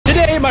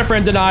my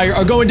friend and I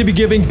are going to be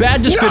giving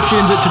bad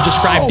descriptions to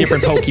describe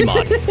different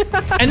Pokemon.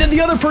 And then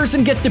the other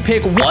person gets to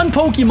pick one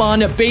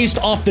Pokemon based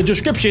off the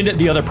description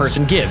the other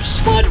person gives.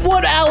 But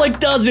what Alec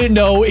doesn't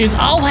know is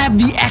I'll have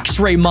the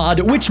X-Ray mod,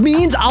 which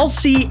means I'll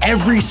see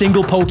every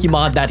single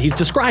Pokemon that he's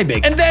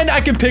describing. And then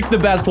I can pick the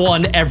best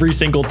one every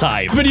single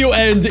time. Video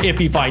ends if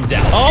he finds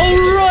out. All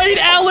right,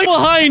 Alec,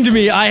 behind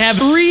me, I have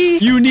 3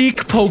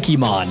 unique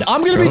Pokemon.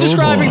 I'm going to be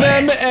describing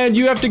them, and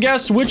you have to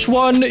guess which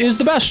one is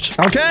the best.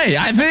 Okay,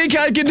 I think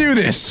I can do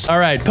this. All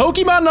right,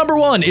 Pokemon number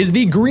 1 is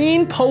the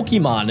green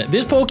Pokemon.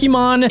 This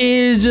Pokemon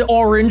is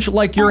orange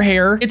like your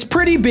hair. It's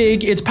pretty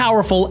big, it's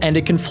powerful, and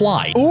it can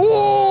fly.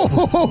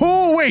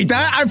 Oh, wait,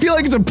 that I feel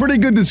like it's a pretty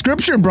good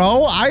description,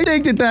 bro. I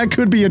think that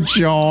could be a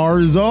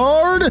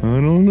Charizard. I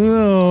don't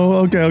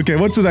know. Okay,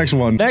 what's the next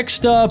one?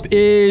 Next up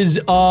is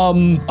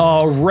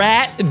a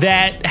rat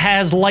that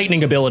has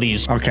lightning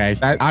abilities. Okay,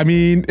 I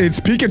mean, it's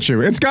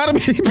Pikachu. It's gotta be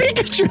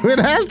Pikachu. It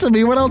has to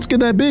be. What else could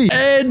that be?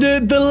 And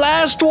the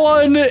last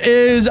one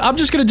is, I'm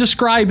just gonna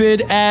describe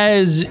it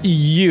as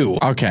you.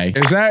 Okay,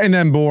 is that an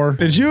Emboar?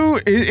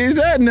 Is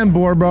that an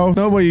Emboar, bro?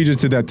 No way you just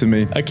did that to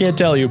me. I can't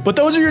tell you, but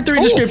those are your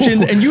 3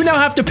 descriptions, and you now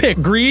have to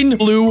pick green,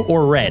 blue,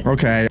 or red.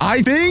 Okay,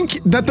 I think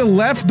that the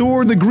left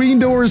door, the green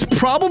door, is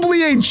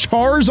probably a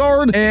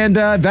Charizard, and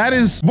that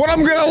is what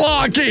I'm gonna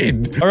lock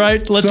in. All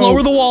right, let's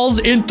lower the walls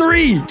in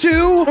 3,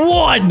 2,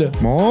 1.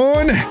 Come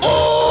on.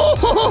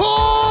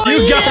 Oh,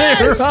 you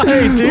got it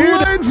right,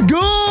 dude. Let's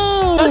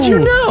go. How'd you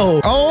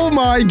know? Oh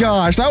my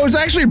gosh, that was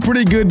actually a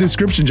pretty good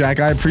description, Jack.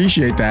 I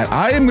appreciate that.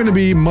 I am gonna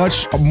be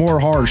much more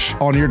harsh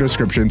on your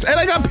descriptions. And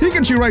I got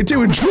Pikachu right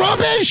too. And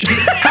Trubbish?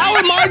 How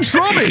am I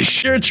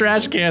Trubbish? You're a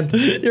trash can.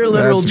 You're a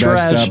literal trash.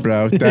 That's messed up,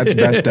 bro. That's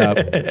messed up.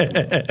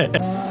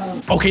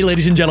 Okay,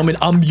 ladies and gentlemen,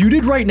 I'm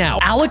muted right now.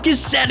 Alec is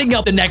setting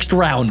up the next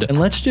round. And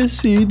let's just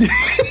see.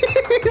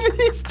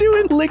 He's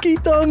doing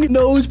licky tongue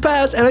nose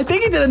pass. And I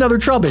think he did another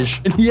Trubbish.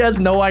 And he has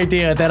no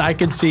idea that I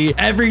can see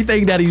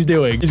everything that he's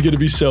doing. He's gonna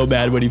be so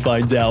mad when he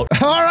finds out.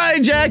 All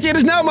right, Jack, it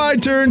is now my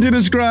turn to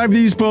describe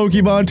these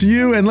Pokemon to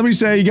you. And let me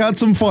say, you got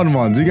some fun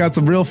ones. You got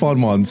some real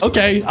fun ones.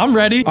 Okay, I'm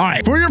ready. All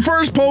right, for your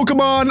first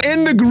Pokemon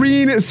in the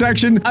green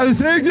section, I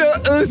think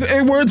that if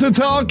it were to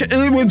talk,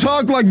 it would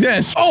talk like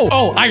this.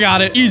 Oh, I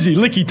got it. Easy,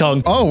 licky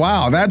tongue. Oh,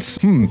 wow, that's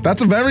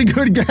a very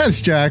good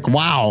guess, Jack.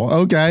 Wow,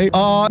 okay.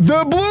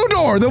 The blue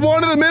door, the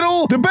one in the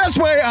middle, the best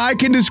way I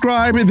can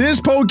describe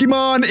this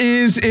Pokemon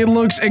is it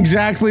looks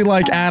exactly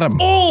like Adam.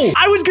 Oh,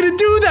 I was gonna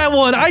do that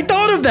one. I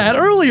thought of that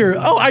earlier.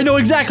 Oh, I know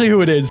exactly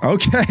who it is.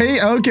 Okay.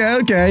 I'm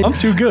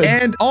too good.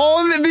 And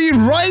on the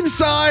right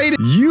side,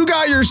 you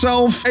got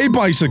yourself a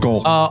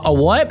bicycle. A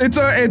what?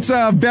 It's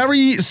a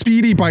very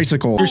speedy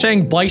bicycle. You're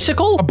saying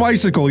bicycle? A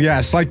bicycle,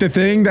 yes. Like the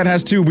thing that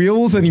has 2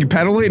 wheels and you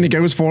pedal it and it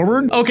goes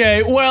forward.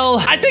 Okay, well,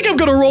 I think I'm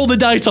gonna roll the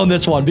dice on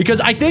this one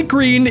because I think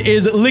green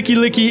is licky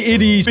licky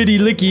itty bitty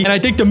licky, and I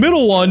think the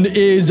middle one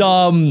is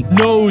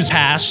nose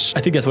pass.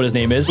 I think that's what his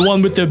name is. The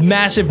one with the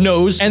massive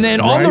nose. And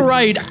then on the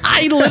right,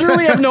 I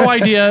literally have no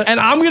idea, and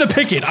I'm gonna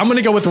pick it. I'm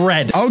gonna go with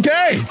red.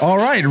 Okay, all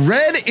right,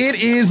 red it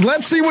is.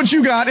 Let's see what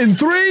you got in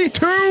 3,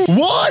 2, 1.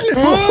 What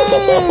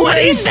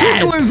is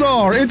that?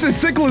 Cyclizar. It's a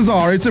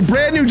Cyclizar. It's a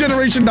brand new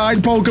Generation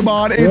 9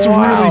 Pokemon. It's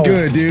really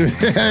good, dude.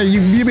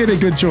 you made a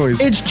good choice.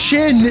 Its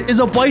chin is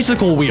a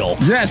bicycle wheel.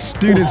 Yes,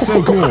 dude, it's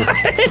so cool.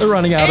 They're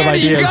running out of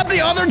ideas. You got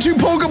the other 2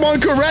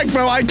 Pokemon correct,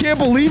 bro. I can't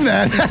believe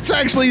that. That's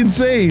actually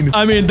insane.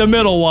 I mean, the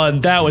middle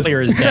one, that was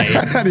clear as day.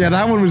 Yeah,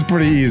 that one was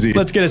pretty easy.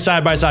 Let's get a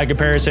side-by-side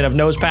comparison of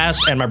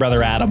Nosepass and my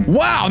brother Adam.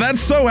 Wow,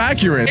 that's so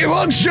accurate. It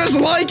looks just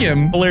like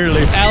him.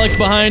 Clearly. Alec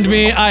behind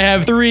me, I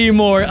have 3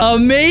 more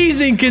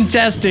amazing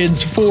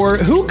contestants for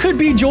who could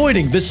be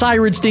joining the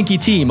Siren Stinky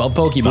team of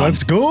Pokemon.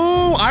 Let's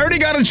go. I already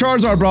got a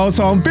Charizard, bro,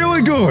 so I'm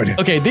feeling good.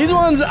 Okay, these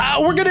ones,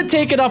 we're gonna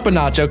take it up a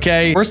notch,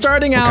 okay? We're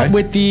starting out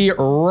with the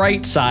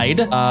right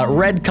side,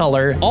 red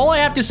color. All I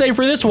have to say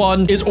for this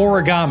one is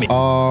origami.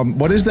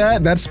 What is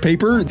that? That's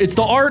paper? It's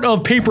the art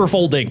of paper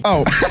folding.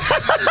 Oh.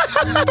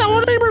 That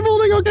one paper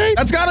folding, okay.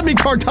 That's gotta be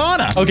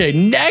Kartana. Okay,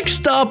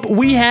 next up,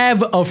 we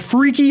have a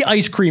freaky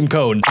ice cream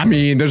cone. I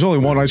mean, there's only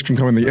one ice cream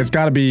cone. It's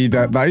gotta be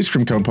the ice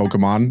cream cone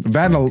Pokemon.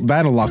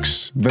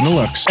 Vanillux.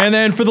 And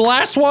then for the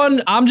last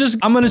one, I'm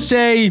gonna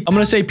say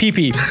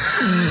pee-pee.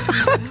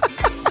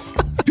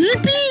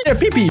 Pee-pee? Yeah,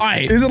 pee-pee. All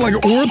right. Is it like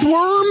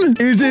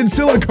Orthworm? Is it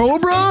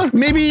Silicobra?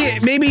 Maybe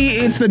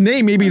it's the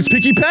name. Maybe it's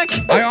Picky Peck?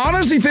 I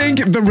honestly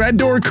think the red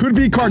door could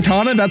be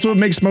Kartana. That's what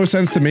makes most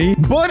sense to me.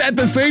 But at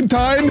the same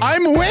time,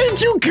 I'm way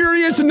too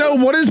curious to know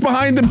what is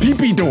behind the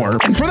pee-pee door.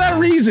 And for that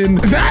reason,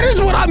 that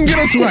is what I'm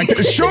gonna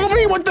select. Show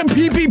me what the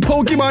pee-pee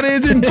Pokemon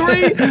is in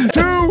 3,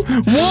 2,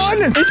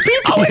 1. It's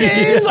pee-pee. Oh, it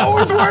is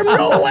Orthworm.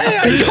 No way.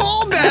 I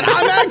called that.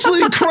 I'm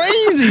actually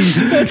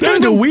crazy. That's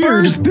kind of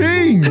weird. First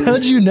thing.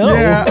 How'd you know?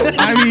 Yeah,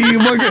 I mean,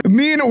 look,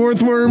 me and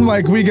Orthworm,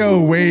 like, we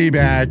go way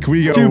back.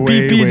 We go 2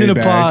 way peepees in a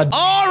back. pod.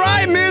 All right,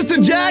 right,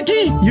 Mr.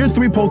 Jackie. Your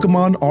 3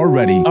 Pokemon are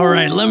ready. All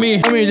right, let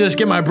me just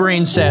get my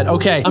brain set.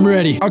 Okay, I'm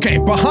ready. Okay,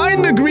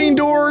 behind the green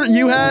door,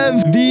 you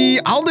have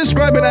the, I'll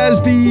describe it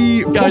as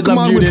the Guys,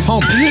 Pokemon with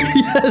humps.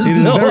 Yes, It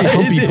is a very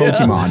humpy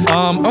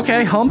Pokemon.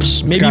 Okay,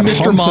 humps. Maybe got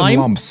Mr. humps and Mime.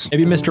 lumps.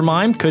 Maybe Mr.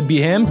 Mime. Could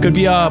be him. Could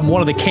be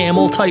one of the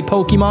camel type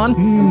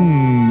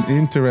Pokemon.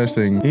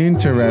 Interesting.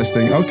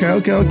 Interesting.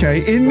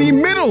 Okay. In the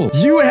middle,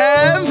 you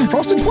have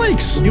Frosted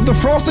Flakes. You have the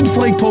Frosted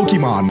Flake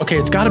Pokemon. Okay,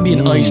 it's got to be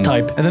an ice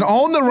type. And then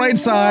on the right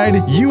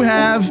side, you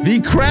have the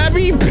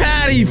Krabby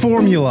Patty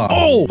formula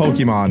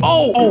Pokemon.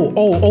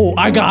 Oh,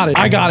 I got it.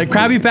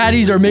 Krabby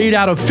Patties are made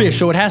out of fish,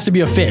 so it has to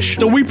be a fish.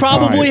 So we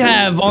probably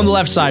have, on the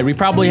left side, we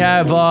probably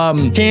have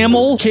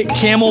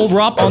Camel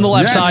Rup on the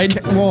left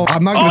side. Well,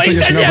 I'm not going to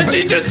say yes. Yes,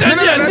 he just said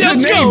yes. That's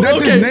his name.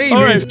 That's his name.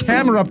 All right. It's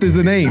Camerupt is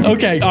the name.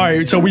 Okay, all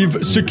right, so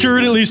we've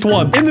secured at least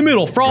one. In the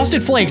middle,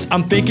 Frosted Flakes.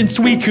 I'm thinking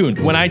Suicune.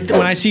 When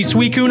I see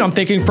Suicune, I'm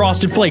thinking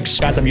Frosted Flakes.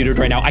 Guys, I'm muted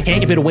right now. I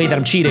can't give it away that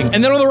I'm cheating.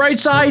 And then on the right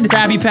side,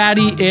 Krabby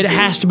Patty. It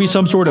has to be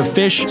some sort of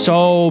fish,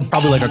 so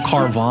probably like a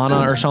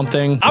Carvana or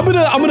something. I'm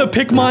gonna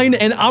pick mine,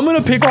 and I'm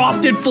gonna pick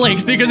Frosted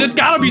Flakes because it's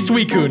gotta be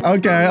Suicune.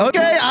 Okay.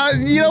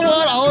 You know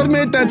what? I'll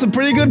admit that's a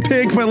pretty good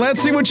pick, but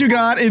let's see what you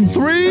got in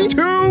 3,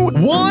 2, 1.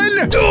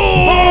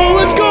 Oh,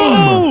 let's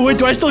go! Wait,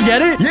 do I still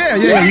get it? Yeah,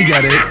 you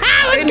get it.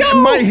 Let's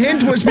go! My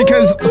hint was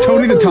because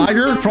Tony the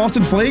Tiger,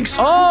 Frosted Flakes.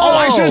 Oh,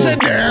 I should have said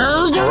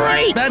they're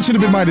great. That should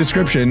have been my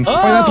description. Oh,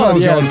 that's what I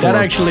was going for. That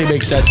actually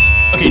makes sense.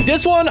 Okay,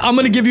 this one, I'm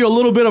gonna give you a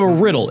little bit of a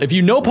riddle. If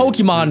you know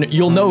Pokemon,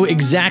 you'll know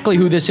exactly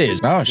who this is.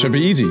 Oh, it should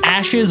be easy.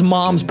 Ash's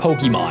mom's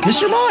Pokemon.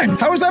 Mr. Mime.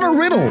 How is that a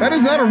riddle? That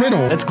is not a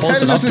riddle. That's close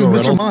that enough just to a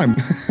riddle. Mr. Mime.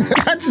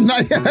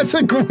 That's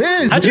a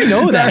quiz. How'd you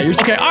know that?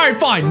 Okay, all right,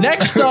 fine.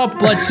 Next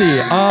up, let's see.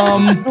 How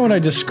would I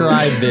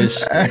describe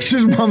this?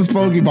 Ash's mom's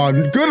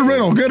Pokemon. Good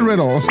riddle.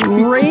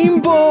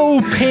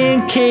 Rainbow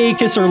Pancake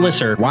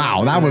Kisser-Lisser.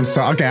 Wow, that one's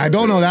okay. I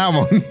don't know that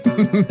one.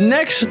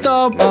 Next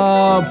up,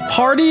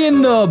 Party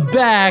in the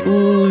back,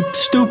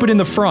 Stupid in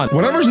the front.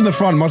 Whatever's in the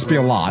front must be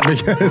a lot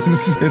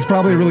because it's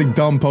probably a really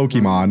dumb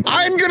Pokemon.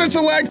 I'm gonna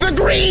select the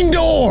green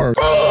door.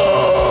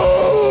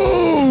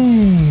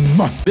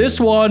 This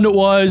one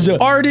was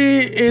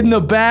Party in the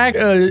back,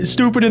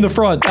 Stupid in the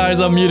front. Guys,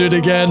 I'm muted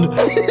again.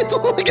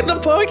 Look at the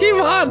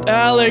Pokemon.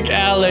 Alec.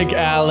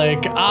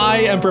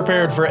 I am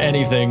prepared for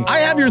anything. I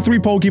have your 3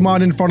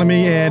 Pokemon in front of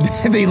me, and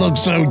they look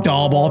so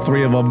dumb, all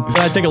 3 of them. Can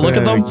I take a look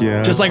at them?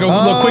 Yeah. Just like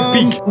a quick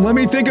peek. Let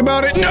me think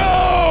about it.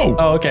 No!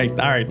 Oh, okay.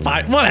 All right.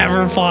 Fine.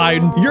 Whatever.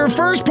 Fine. Your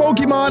first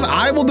Pokemon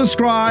I will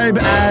describe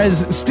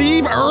as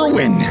Steve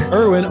Irwin.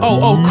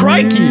 Oh,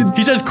 crikey.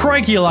 He says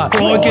crikey a lot.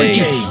 Crikey.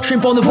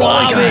 Shrimp on the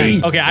bobby.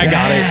 Okay, I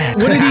got it.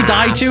 What did he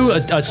die to? A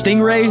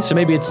stingray? So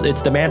maybe it's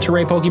the manta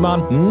ray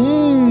Pokemon?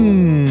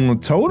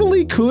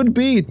 Totally could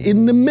be.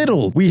 In the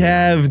middle, we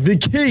have the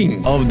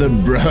king of the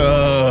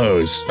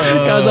bros.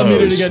 Guys, I'm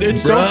muted again.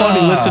 It's so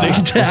funny listening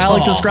to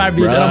Alec describe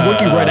these, and I'm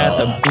looking right at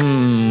them.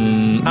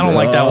 I don't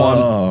like that one.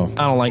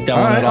 I don't like that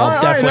one at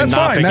all. Definitely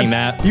not picking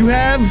that. You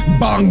have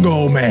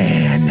Bongo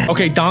Man.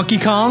 Okay, Donkey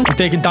Kong. I'm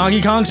taking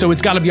Donkey Kong, so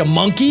it's got to be a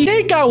monkey. I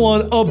think I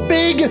want a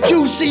big,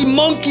 juicy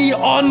monkey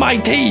on my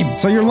team.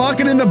 So you're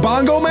locking in the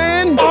Bongo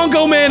Man?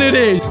 Bongo Man it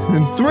is.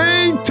 In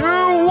 3, 2,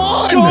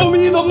 1. Show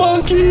me the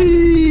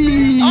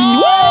monkey.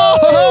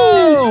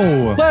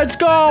 Oh! Let's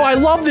go. I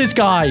love this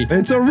guy.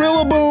 It's a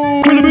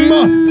Rillaboom.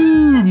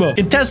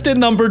 Contestant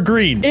number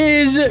green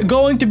is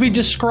going to be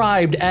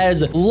described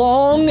as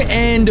long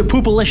and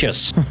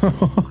poopalicious.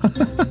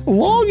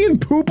 Long and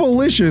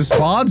poopalicious.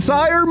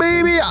 Clodsire,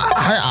 maybe?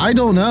 I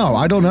don't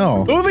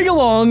know. Moving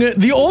along,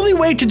 the only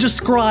way to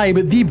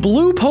describe the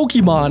blue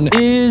Pokemon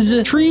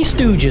is Tree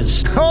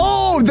Stooges.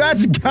 Oh,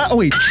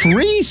 wait,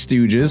 Tree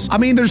Stooges? I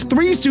mean, there's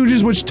 3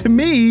 Stooges, which to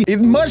me,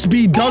 it must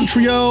be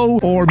Dugtrio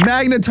or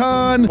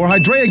Magneton or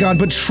Hydreigon,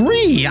 but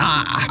Tree,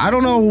 I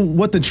don't know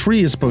what the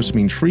tree is supposed to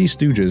mean. Tree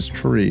Stooges,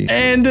 tree.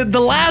 And the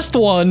last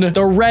one,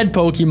 the red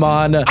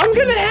Pokemon, I'm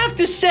gonna have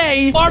to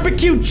say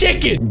barbecue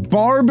chicken.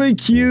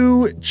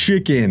 Barbecue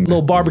chicken.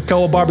 Little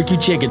barbacoa barbecue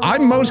chicken.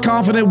 I'm most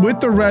confident with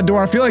the red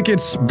door. I feel like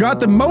it's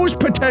got the most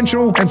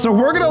potential. And so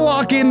we're gonna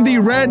lock in the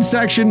red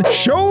section.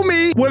 Show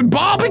me what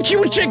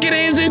barbecue chicken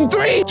is in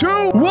 3, 2,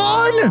 1.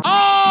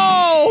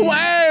 Oh,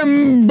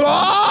 and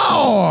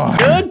oh.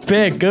 Good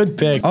pick.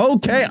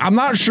 Okay, I'm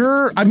not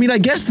sure. I mean, I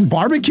guess the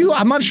barbecue,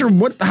 I'm not sure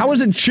how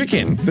is it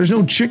chicken? There's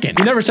no chicken.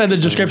 You never said the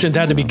descriptions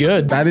had to be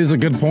good. That is a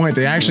good point.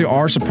 They actually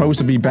are supposed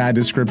to be bad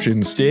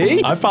descriptions.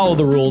 See? I follow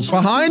the rules.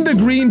 Behind the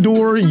green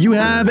door, you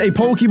have a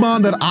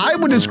Pokemon that I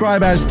would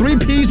describe as 3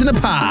 peas in a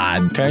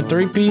pod. Okay,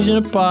 3 peas in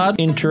a pod.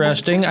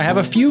 Interesting. I have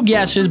a few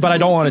guesses, but I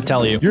don't want to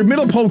tell you. Your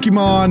middle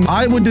Pokemon,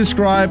 I would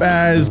describe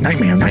as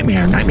Nightmare.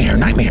 Gengar,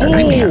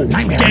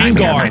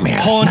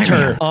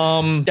 Haunter.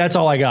 That's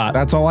all I got.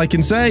 That's all I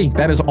can say. say.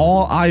 That is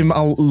all I'm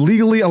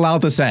legally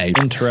allowed to say.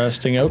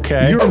 Interesting.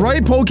 Okay. You're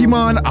right,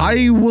 Pokemon.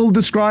 I will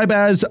describe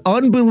as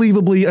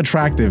unbelievably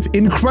attractive,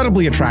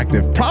 incredibly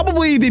attractive,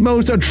 probably the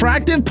most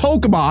attractive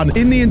Pokemon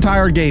in the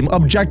entire game,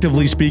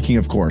 objectively speaking,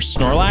 of course.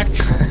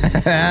 Snorlax?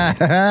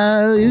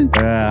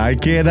 I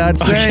cannot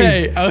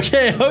say.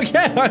 Okay.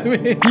 I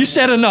mean, you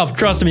said enough.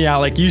 Trust me,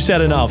 Alec. You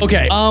said enough.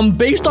 Okay.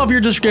 Based off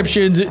your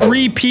descriptions,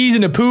 3 peas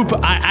and a poop.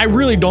 I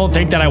really don't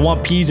think that I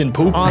want peas and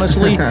poop,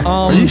 honestly.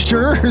 Are you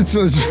sure? It's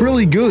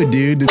really good,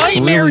 dude. It's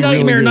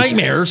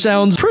Nightmare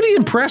sounds pretty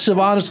impressive,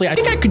 honestly. I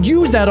think I could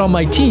use that on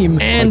my team.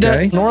 And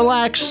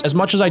Snorlax, as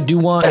much as I do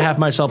want to have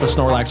myself a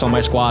Snorlax on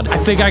my squad, I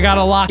think I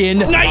gotta lock in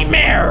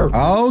Nightmare.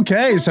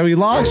 Okay, so he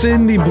locks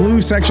in the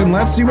blue section.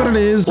 Let's see what it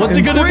is. What's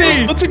it gonna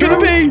be? What's it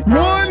gonna be?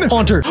 1.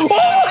 Haunter.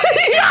 Oh,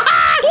 yeah!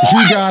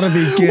 You gotta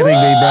be kidding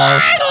me, bro.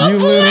 You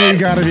literally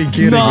gotta be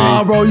kidding me.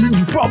 Nah, bro.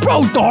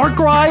 Bro,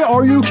 Darkrai?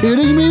 Are you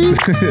kidding me?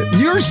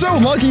 You're so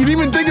lucky you didn't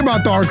even think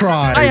about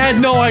Darkrai. I had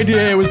no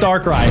idea it was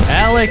Darkrai.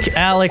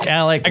 Alec.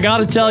 I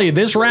gotta tell you,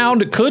 this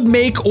round could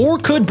make or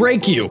could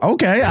break you.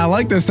 Okay, I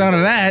like the sound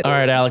of that. All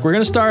right, Alec, we're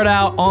gonna start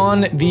out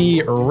on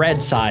the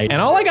red side. And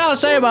all I gotta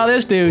say about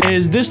this dude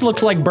is this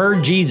looks like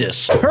Bird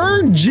Jesus.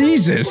 Bird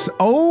Jesus.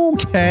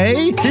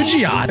 Okay.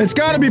 Pidgeot. It's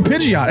gotta be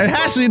Pidgeot. It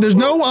has to be. There's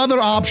no other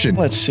option.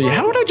 Let's see.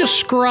 How would I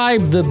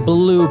describe the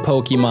blue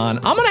Pokemon?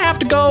 I'm gonna have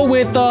to go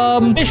with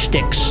fish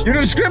sticks. Your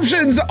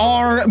descriptions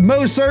are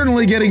most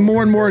certainly getting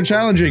more and more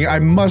challenging, I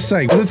must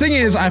say. But the thing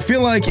is, I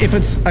feel like if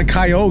it's a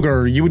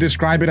Kyogre, you would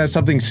describe it as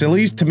something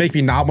silly to make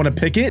me not want to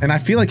pick it. And I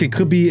feel like it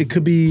could be a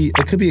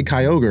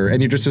Kyogre,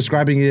 and you're just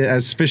describing it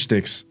as fish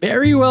sticks.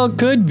 Very well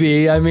could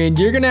be. I mean,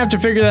 you're gonna have to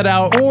figure that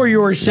out for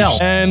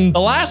yourself. And the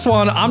last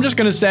one, I'm just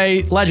gonna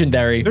say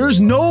legendary. There's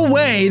no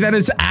way that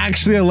it's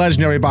actually a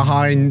legendary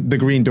behind the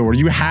green door.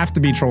 You have to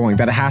be trolling.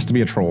 That has to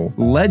be a troll.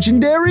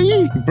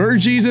 Legendary? Bird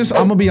Jesus,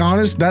 I'm gonna be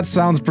honest, that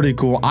sounds pretty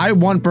cool. I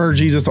want Bird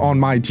Jesus on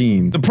my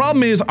team. The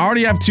problem is, I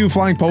already have 2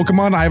 flying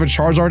Pokemon. I have a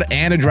Charizard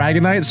and a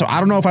Dragonite, so I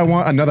don't know if I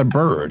want another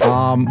bird.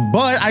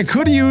 But I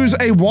could use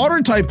a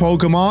water-type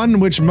Pokemon,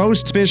 which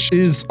most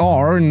fishes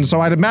are, and so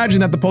I'd imagine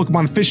that the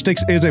Pokemon Fish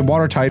Sticks is a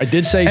water type. I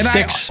did say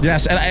sticks.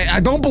 Yes, and I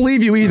don't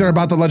believe you either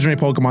about the legendary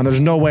Pokemon. There's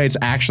no way it's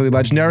actually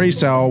legendary,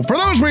 so for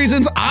those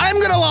reasons, I'm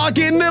gonna lock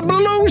in the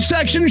blue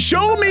section.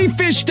 Show me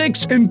Fish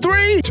Sticks in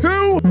 3,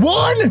 2,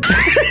 1.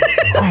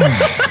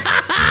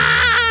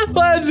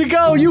 Let's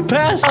go. You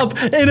passed up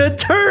in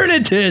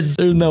eternities.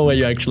 There's no way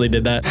you actually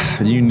did that.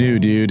 You knew,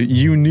 dude.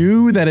 You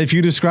knew that if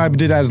you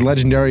described it as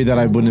legendary that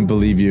I wouldn't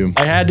believe you.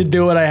 I had to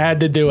do what I had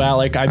to do,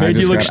 Alec. I made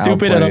you look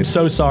stupid and I'm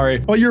so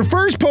sorry. Well, your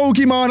first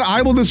Pokemon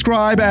I will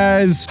describe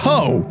as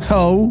Ho.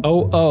 Ho.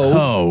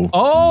 Ho.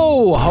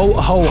 Oh,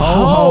 ho.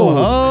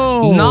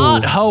 Ho.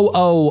 Not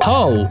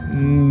ho.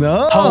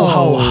 No.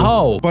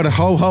 Ho. But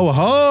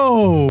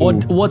ho.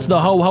 What's the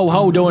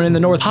ho doing in the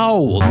North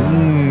Pole?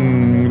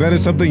 That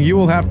is something you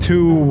will have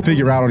to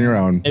figure out on your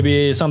own.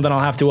 Maybe something I'll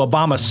have to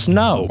Obama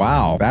snow.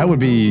 Wow, that would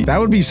be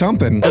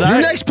something.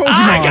 Next Pokemon.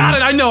 I got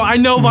it. I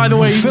know. By the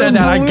way, you said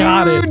that. I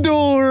got it.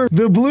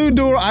 The blue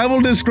door I will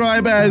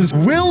describe as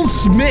Will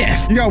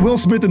Smith. You got Will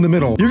Smith in the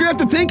middle. You're gonna have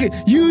to think.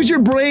 Use your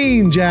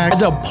brain, Jack.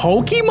 As a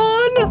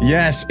Pokemon?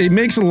 Yes, it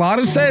makes a lot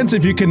of sense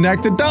if you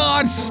connect the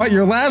dots. But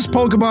your last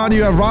Pokemon,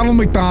 you have Ronald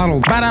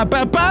McDonald.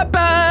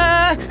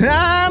 Ba-da-ba-ba-ba.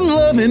 I'm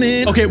loving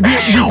it. Okay,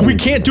 we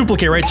can't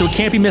duplicate, right? So it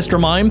can't be Mr.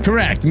 Mime?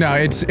 Correct.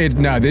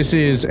 No, this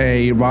is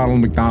a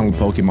Ronald McDonald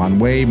Pokemon.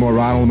 Way more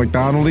Ronald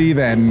McDonald-y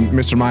than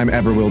Mr. Mime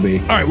ever will be.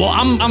 All right, well,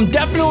 I'm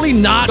definitely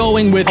not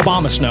going with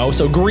Obama Snow,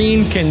 so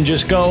green can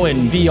just go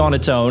and be on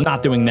its own.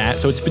 Not doing that.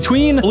 So it's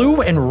between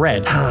blue and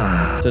red.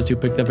 Those two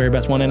pick the very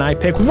best one, and I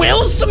pick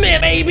Will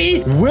Smith,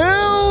 baby!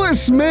 Will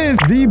Smith,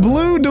 the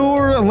blue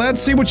door.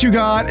 Let's see what you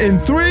got in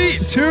 3,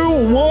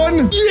 2,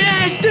 1.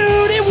 Yes,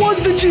 dude! It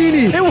was the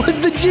genie! It was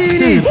the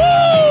genie! Woo!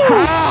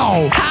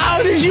 How?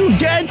 How did you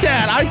get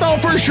that? I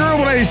thought for sure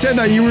when I said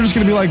that you were just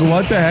gonna be like,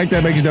 what the heck?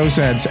 That makes no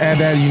sense. And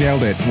then you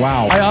nailed it.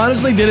 Wow. I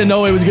honestly didn't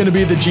know it was gonna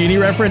be the genie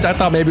reference. I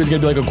thought maybe it was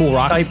gonna be like a cool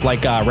rock type,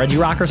 like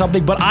Regirock or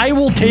something, but I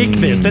will take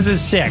this. This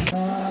is sick.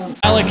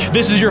 Alec,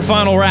 this is your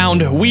final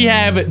round. We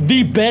have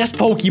the best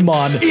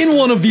Pokemon in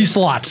one of these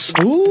slots.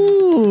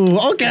 Ooh,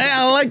 okay,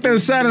 I like the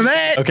sound of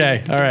that.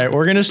 Okay, all right,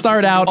 we're gonna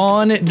start out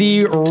on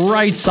the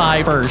right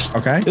side first.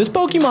 Okay. This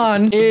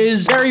Pokemon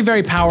is very,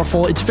 very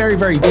powerful. It's very,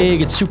 very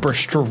big. It's super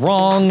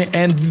strong.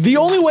 And the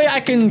only way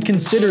I can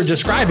consider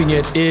describing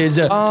it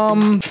is,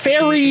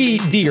 fairy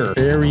deer.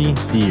 Fairy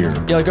deer.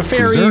 Yeah, like a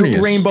fairy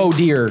rainbow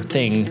deer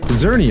thing.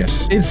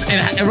 Xerneas. It's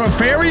a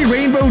fairy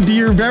rainbow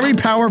deer, very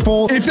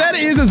powerful. If that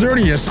is a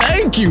Xerneas,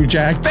 Thank you,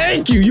 Jack.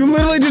 Thank you. You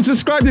literally just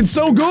described it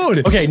so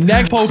good. Okay,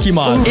 next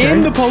Pokemon. Okay.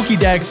 In the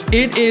Pokédex,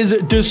 it is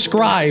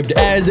described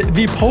as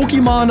the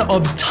Pokemon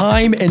of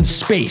time and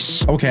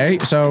space. Okay,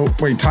 so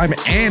wait, time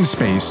and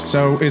space.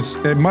 So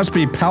it must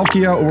be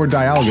Palkia or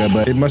Dialga,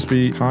 but it must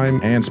be time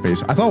and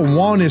space. I thought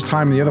one is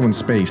time and the other one's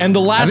space. And the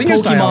I last think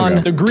it's Pokemon,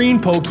 Dialga. the green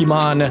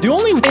Pokemon, the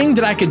only thing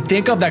that I can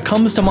think of that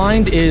comes to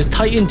mind is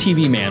Titan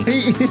TV Man.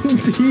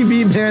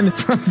 TV Man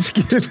from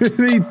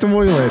Skibidi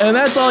Toilet. And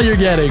that's all you're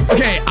getting.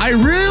 Okay, I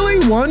really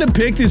want to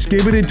pick the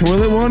Skibidi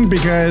Toilet one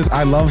because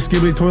I love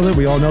Skibidi Toilet.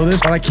 We all know this,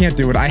 but I can't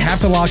do it. I have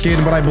to lock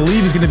in what I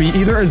believe is going to be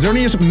either a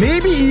Xerneas,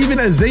 maybe even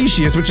a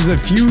Zacius, which is a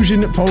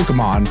fusion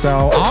Pokemon.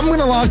 So I'm going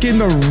to lock in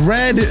the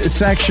red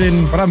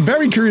section, but I'm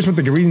very curious what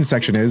the green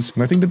section is.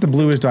 And I think that the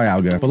blue is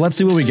Dialga. But let's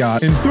see what we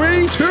got. In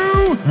 3,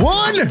 2,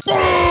 1.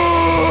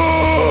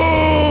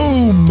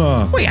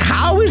 Boom! Wait,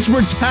 how is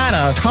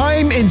Rattata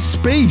time and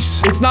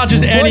space? It's not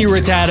just any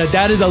What? Rattata.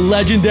 That is a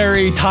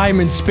legendary time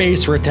and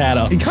space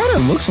Rattata. He kind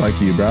of looks like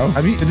you, bro.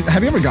 Have you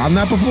ever gotten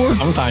that before?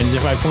 Sometimes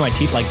if I put my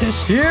teeth like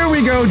this. Here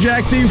we go,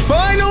 Jack. The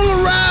final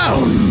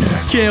round.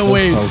 Can't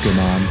wait.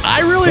 Pokemon.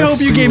 I really Let's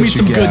hope you see gave me what you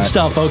some good got.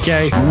 stuff,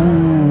 okay?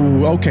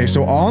 Ooh, okay.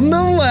 So on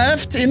the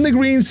left, in the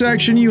green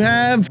section, you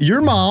have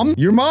your mom.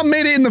 Your mom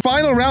made it in the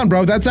final round,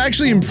 bro. That's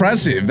actually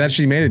impressive that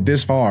she made it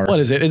this far. What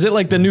is it? Is it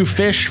like the new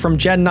fish from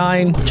Gen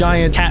 9?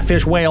 Giant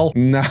catfish whale?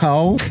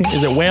 No.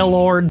 Is it Whale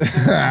Lord?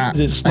 Is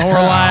it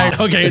Snorlax?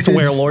 Okay, it's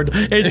Whale Lord.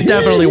 It's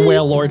definitely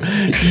Whale Lord.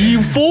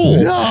 You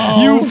fool! No.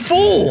 You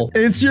fool!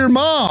 It's your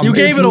mom. You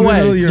gave It's it away.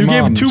 literally your You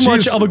mom. gave too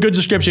much She's- of a good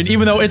description,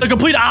 even though it's the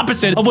complete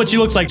opposite of what she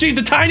looks like. She's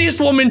the tiniest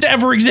woman to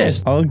ever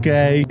exist.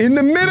 Okay. In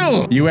the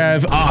middle, you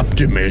have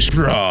Optimus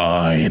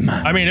Prime.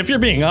 I mean, if you're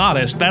being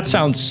honest, that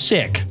sounds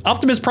sick.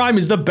 Optimus Prime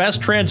is the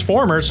best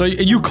Transformer, so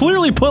you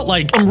clearly put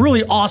like some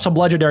really awesome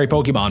legendary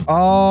Pokemon.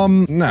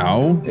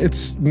 No,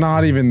 it's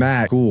not even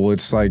that cool.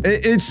 It's like,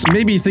 it's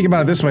maybe think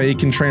about it this way. It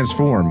can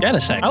transform.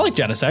 Genesect. I like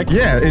Genesect.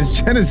 Yeah,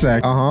 it's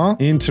Genesect. Uh-huh.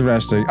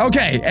 Interesting.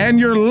 Okay, and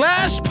your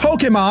last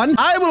Pokemon,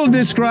 I will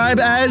describe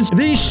as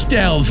the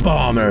Stealth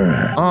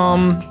Bomber.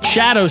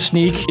 Shadow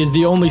Sneak is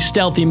the only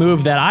stealthy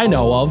move that I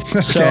know of.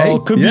 Okay, So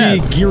it could yeah. be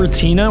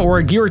Giratina or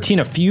a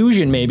Giratina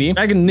fusion, maybe.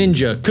 Dragon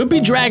Ninja. Could be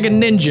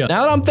Dragon Ninja.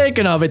 Now that I'm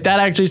thinking of it, that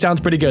actually sounds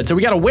pretty good. So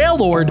we got a Whale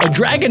Lord, a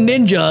Dragon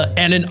Ninja,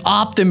 and an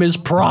Optimus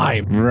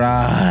Prime.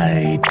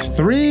 Right.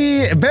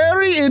 3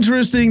 very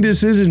interesting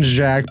decisions,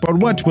 Jack, but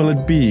what will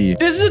it be?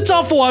 This is a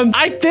tough one.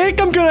 I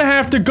think I'm gonna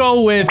have to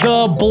go with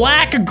the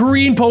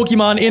black-green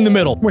Pokemon in the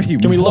middle. Wait,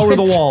 Can we lower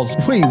the what? walls?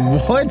 Wait,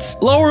 what?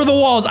 Lower the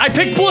walls. I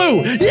picked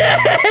blue.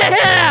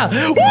 Yeah!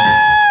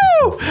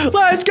 Woo!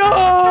 Let's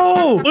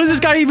go! What is this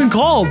guy even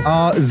called?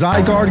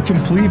 Zygarde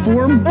Complete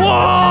Form?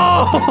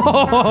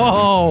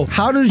 Whoa!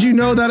 How did you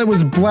know that it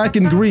was black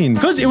and green?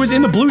 Because it was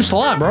in the blue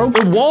slot, bro.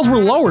 The walls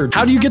were lowered.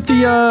 How do you get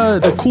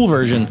the cool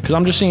version? Because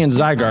I'm just seeing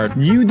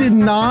Zygarde. You did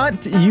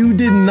not cheat.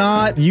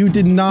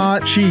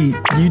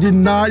 You did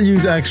not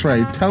use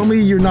X-ray. Tell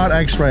me you're not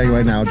X-raying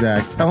right now,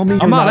 Jack. Tell me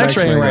you're I'm not not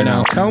X-raying right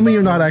now. Tell me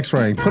you're not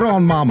X-raying. Put it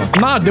on mama.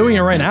 I'm not doing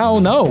it right now.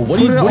 No. What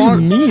do you Put it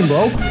on- mean,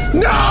 bro?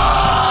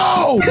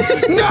 No! No!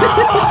 No!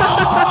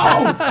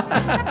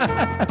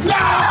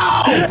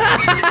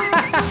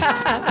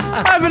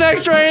 I've been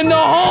X-raying the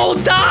whole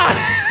time.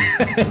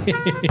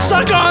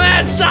 Suck on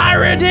that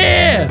siren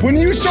here. When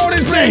you started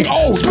saying,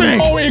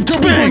 it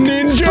could be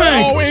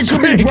Ninja, it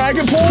could be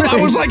Dragon Ball, I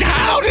was like,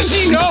 how does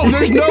he know?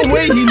 There's no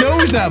way he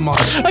knows that much.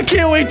 I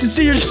can't wait to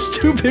see your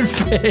stupid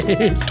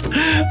face.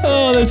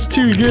 Oh, that's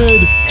too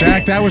good.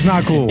 Jack, that was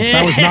not cool.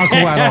 That was not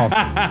cool at all.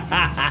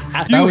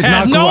 You was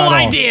have not cool no at all.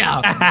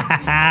 idea.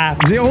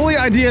 The only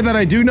idea that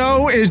I do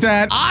know is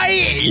that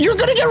you're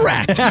gonna get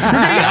wrecked.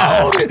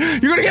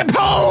 You're gonna get owned. You're gonna get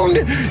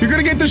pwned. You're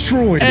gonna get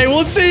destroyed. Hey,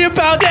 we'll see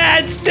about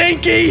that,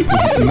 Stinky.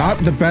 Not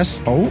the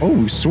best.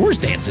 Oh, swords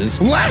dances.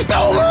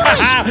 Leftovers.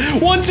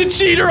 Once a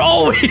cheater,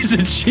 always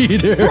a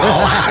cheater. Bro,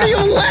 how do you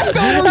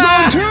leftovers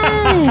on 2?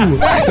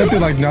 That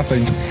did like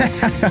nothing.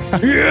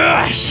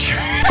 Yes.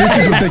 This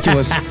is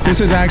ridiculous. This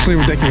is actually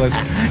ridiculous.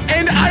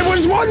 And I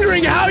was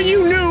wondering how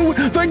you knew,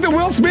 like the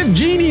Will Smith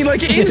genie,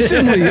 like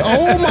instantly.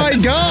 Oh my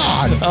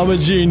God. I'm a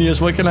genius.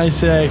 What can I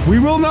say? We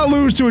will not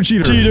lose to a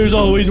cheater. Cheaters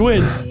always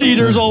win.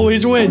 Cheaters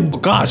always win. Oh,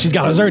 gosh, he's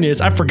got a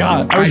Xerneas. I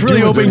forgot. I was I really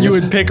do have hoping you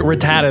Xerneas. would pick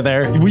Rattata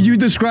there. Well, you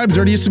described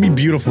Xerneas to me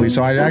beautifully,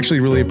 so I actually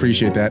really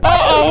appreciate that.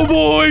 Uh-oh,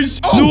 boys.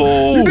 Oh, you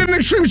No. did an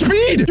extreme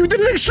speed. You did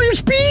an extreme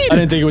speed. I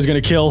didn't think it was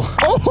going to kill.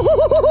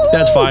 Oh.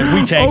 That's fine.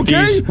 We tank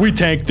Okay. these. We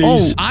tank Oh,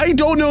 these. I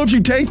don't know if you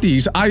tank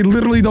these. I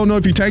literally don't know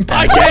if you tank them.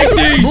 I tank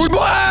these. Moon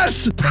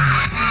Blast!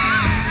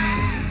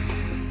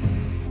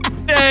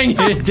 Dang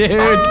it, dude.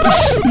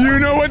 You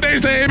know what they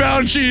say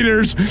about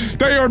cheaters.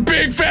 They are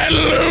big fat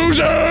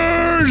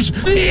losers.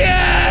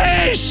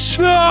 Yes!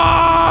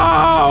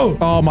 No.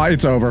 Oh my,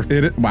 it's over.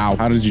 Wow,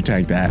 how did you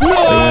tank that?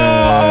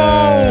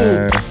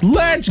 No.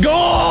 Let's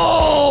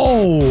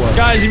go!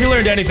 Guys, if you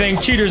learned anything,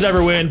 cheaters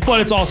never win,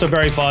 but it's also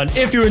very fun.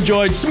 If you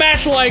enjoyed,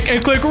 smash like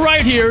and click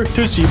right here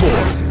to see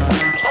more.